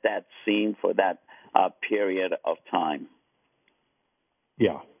set that scene for that period of time.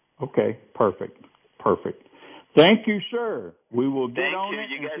 Yeah. Okay. Perfect. Thank you, sir. We will get on it.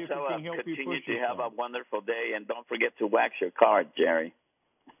 You guys continue to have a wonderful day, and don't forget to wax your car, Jerry.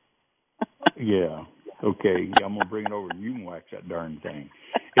 Yeah. Okay. Yeah, I'm going to bring it over and you can wax that darn thing.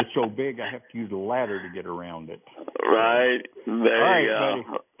 It's so big I have to use a ladder to get around it. Right. There you go.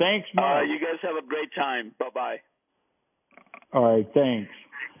 Buddy. Thanks, Mike. You guys have a great time. Bye-bye. All right. Thanks.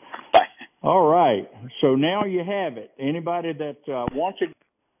 Bye. All right. So now you have it. Anybody that wants it,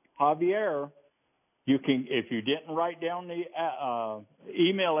 Javier, you can, if you didn't write down the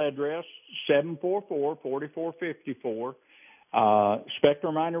email address, 744-4454,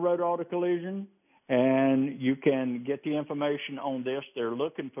 Spectrum Minor Road Auto Collision, and you can get the information on this. They're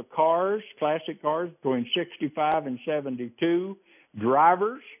looking for cars, classic cars, between 65 and 72,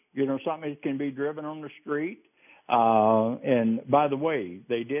 drivers, something that can be driven on the street. And by the way,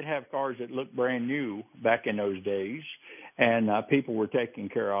 they did have cars that looked brand new back in those days, and people were taking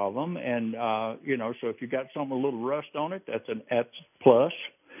care of them. And, so if you got something a little rust on it, that's plus.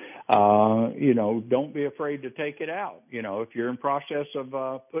 Don't be afraid to take it out. If you're in process of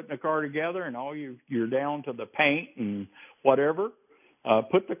putting a car together and you're down to the paint and whatever,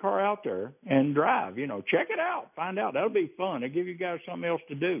 put the car out there and drive. Check it out. Find out. That'll be fun. It'll give you guys something else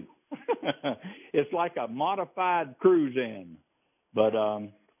to do. It's like a modified cruise in. But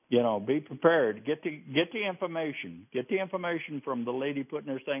be prepared. Get the information. Get the information from the lady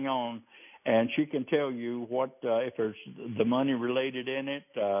putting this thing on, and she can tell you what if there's the money related in it,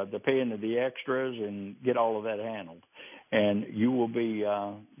 the paying of the extras, and get all of that handled. And you will be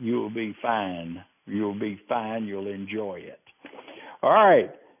fine. You will be fine. You'll enjoy it. All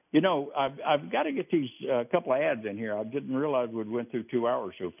right. I've got to get these couple of ads in here. I didn't realize we went through 2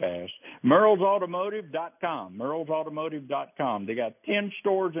 hours so fast. MerrillsAutomotive.com. MerrillsAutomotive.com. They got 10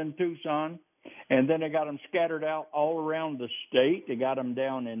 stores in Tucson, and then they got them scattered out all around the state. They got them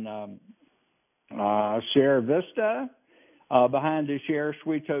down in Sierra Vista, behind the Sierra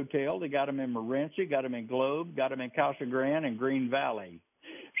Suites Hotel. They got them in Morenci, got them in Globe, got them in Casa Grande and Green Valley.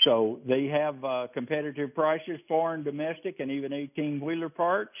 So they have competitive prices, foreign, domestic, and even 18-wheeler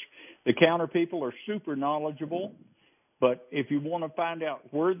parts. The counter people are super knowledgeable. But if you want to find out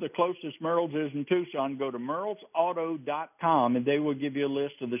where the closest Merrill's is in Tucson, go to merrillsauto.com, and they will give you a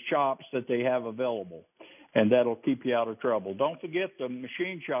list of the shops that they have available. And that'll keep you out of trouble. Don't forget the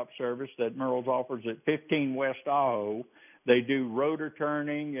machine shop service that Merrill's offers at 15 West Ajo. They do rotor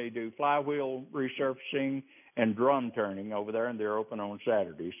turning, they do flywheel resurfacing, and drum turning over there, and they're open on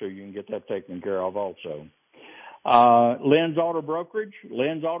Saturday, so you can get that taken care of also. Lynn's Auto Brokerage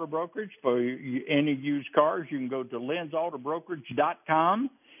for any used cars. You can go to lynnsautobrokerage.com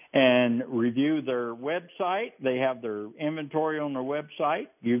and review their website. They have their inventory on their website.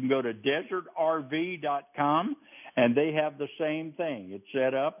 You can go to desertrv.com, and they have the same thing. It's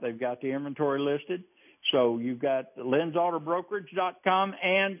set up. They've got the inventory listed. So you've got lynnsautobrokerage.com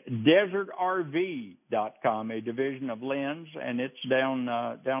and desertrv.com, a division of Lynn's, and it's down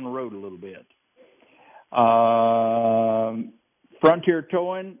the road a little bit. Frontier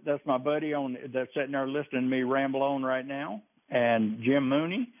Towing, that's my buddy that's sitting there listening to me ramble on right now, and Jim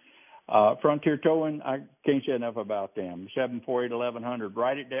Mooney. Frontier Towing, I can't say enough about them. 748-1100.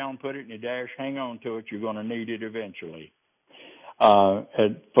 Write it down, put it in your dash, hang on to it. You're going to need it eventually.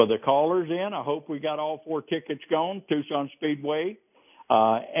 And for the callers in, I hope we got all 4 tickets gone, Tucson Speedway.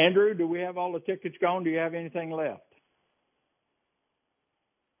 Andrew, do we have all the tickets gone? Do you have anything left?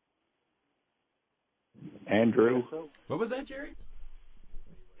 Andrew? What was that, Jerry?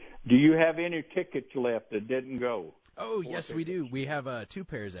 Do you have any tickets left that didn't go? Oh, yes, we do. We have 2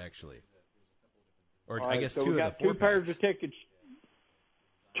 pairs, actually. Or all right, I guess so 2 we of got the 4 2 pairs packs. of tickets,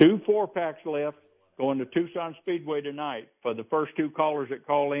 2 4-packs left. Going to Tucson Speedway tonight for the first 2 callers that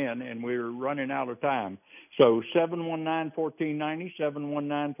call in, and we're running out of time. So 719-1490,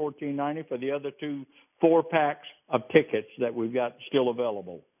 719-1490 for the other 2 4-packs of tickets that we've got still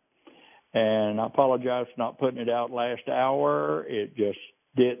available. And I apologize for not putting it out last hour. It just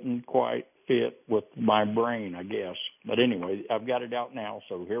didn't quite fit with my brain, I guess. But anyway, I've got it out now,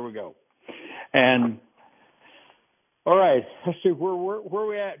 so here we go. And all right, let's see, where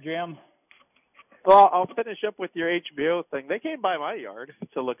we at, Jim? Well, I'll finish up with your HBO thing. They came by my yard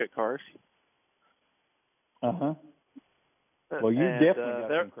to look at cars. Uh-huh. Well, you definitely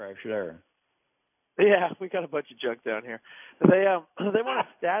got some crash there. Yeah, we got a bunch of junk down here. They want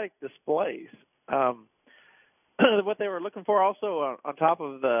static displays. What they were looking for also on top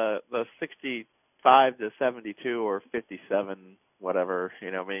of the 65 to 72 or 57, whatever,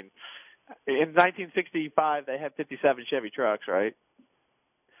 in 1965 they had 57 Chevy trucks, right?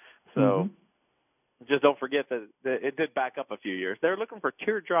 So just don't forget that it did back up a few years. They're looking for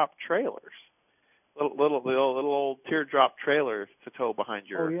teardrop trailers, little old teardrop trailers to tow behind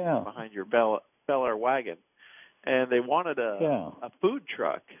your Bel Air wagon, and they wanted a food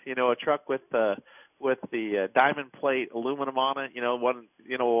truck, a truck with the diamond plate aluminum on it,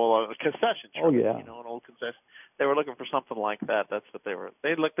 a concession truck, an old concession. They were looking for something like that. That's what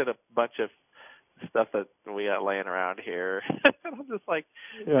they looked at a bunch of stuff that we got laying around here. I'm just like,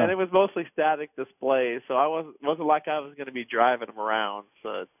 and it was mostly static displays, so I wasn't like I was going to be driving them around.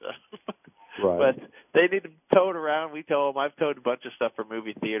 So, right. But they need them towed around. We tow them. I've towed a bunch of stuff for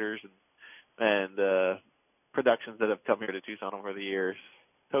movie theaters and productions that have come here to Tucson over the years.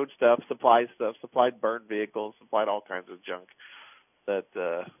 Towed stuff, supplied burned vehicles, supplied all kinds of junk that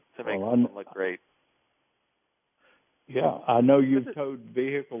to make them look great. Yeah, I know you've towed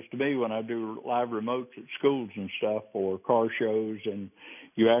vehicles to me when I do live remotes at schools and stuff or car shows, and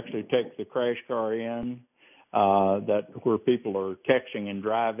you actually take the crash car in where people are texting and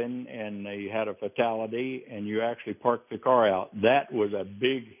driving, and they had a fatality, and you actually park the car out. That was a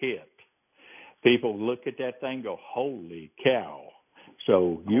big hit. People look at that thing and go, holy cow.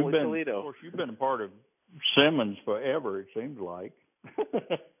 So you've been a part of Simmons forever, it seems like.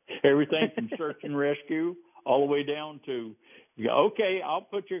 Everything from search and rescue all the way down to, okay, I'll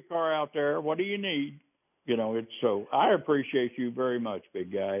put your car out there. What do you need? it's so. I appreciate you very much,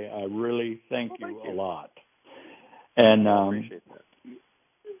 big guy. I really thank you a lot. And I appreciate that.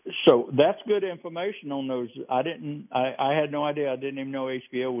 So that's good information on those. I had no idea. I didn't even know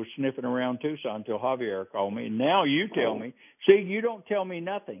HBO was sniffing around Tucson until Javier called me. Now you tell me. See, you don't tell me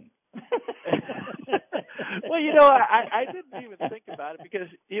nothing. Well, I didn't even think about it because,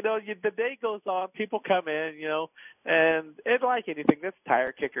 the day goes on, people come in, and like anything, that's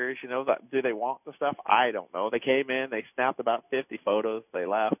tire kickers, do they want the stuff? I don't know. They came in, they snapped about 50 photos, they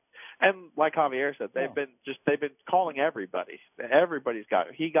left. And like Javier said, they've been calling everybody.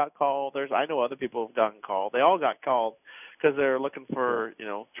 He got called. I know other people have gotten called. They all got called because they're looking for,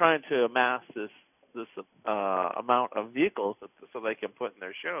 trying to amass this amount of vehicles so they can put in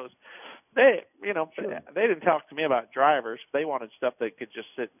their shows. They didn't talk to me about drivers. They wanted stuff that could just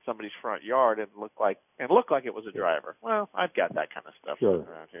sit in somebody's front yard and look like it was a driver. Well, I've got that kind of stuff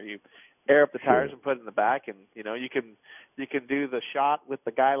around here. You air up the tires and put it in the back, and you can do the shot with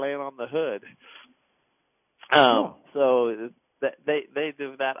the guy laying on the hood. So they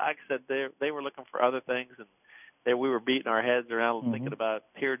do that. Like I said, they were looking for other things, and we were beating our heads around thinking about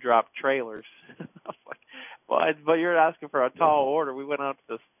teardrop trailers. But you're asking for a tall order. We went out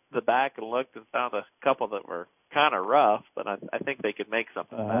to the back and looked and found a couple that were kind of rough, but I think they could make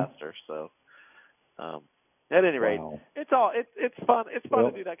something faster. So, at any rate, it's fun. It's fun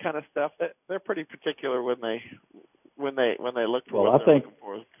to do that kind of stuff. They're pretty particular when they look for what they're looking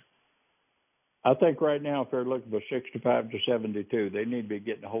for. I think right now, if they're looking for 65 to 72, they need to be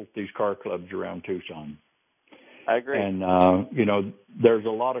getting a hold of these car clubs around Tucson. I agree. And, there's a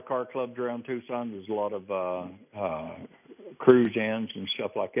lot of car clubs around Tucson. There's a lot of cruise ins and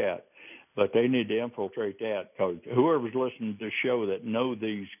stuff like that. But they need to infiltrate that because whoever's listening to the show that know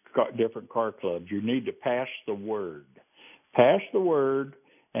these different car clubs, you need to pass the word. Pass the word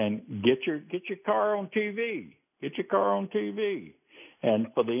and get your car on TV. Get your car on TV.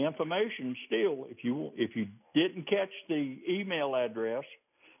 And for the information still, if you didn't catch the email address,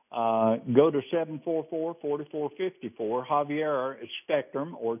 go to 744-4454, Javier at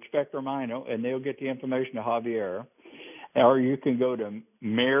Spectrum or Spectrum Ino, and they'll get the information to Javier. Or you can go to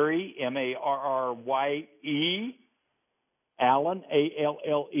Mary, Marrye, Allen, Allen,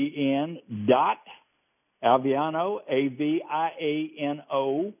 Aviano,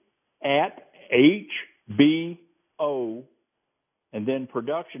 Aviano, at HBO, and then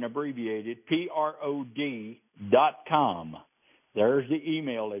production abbreviated, PROD.com. There's the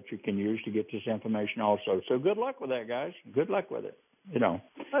email that you can use to get this information also. So good luck with that, guys. Good luck with it.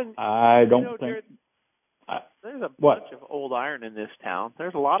 I don't think... There's a bunch of old iron in this town.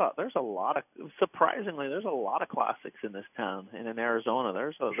 Surprisingly, there's a lot of classics in this town and in Arizona.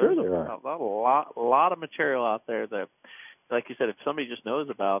 There's a lot of material out there that, like you said, if somebody just knows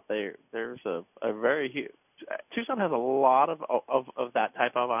about, there's a very huge... Tucson has a lot of that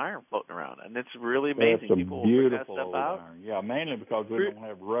type of iron floating around, and it's really amazing. That's people beautiful will bring that stuff out. Iron. Yeah, mainly because we don't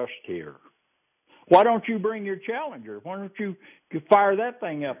have rust here. Why don't you bring your Challenger? Why don't you fire that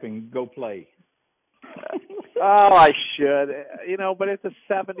thing up and go play? I should, but it's a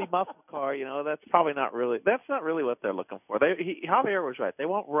 70 muscle car. That's not really what they're looking for. Javier was right. They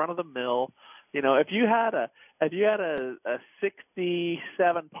won't run of the mill. If you had a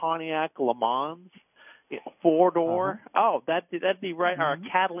 67 Pontiac Le Mans 4-door, that'd be right. Or a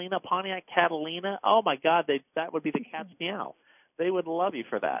Catalina, Pontiac Catalina. Oh my God, that would be the cat's meow. They would love you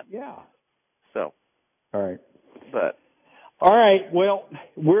for that. Yeah. So. All right. But. All right. Well,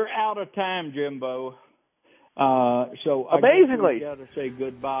 we're out of time, Jimbo. So amazingly, I got to say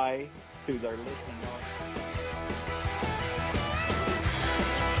goodbye to their listening audience.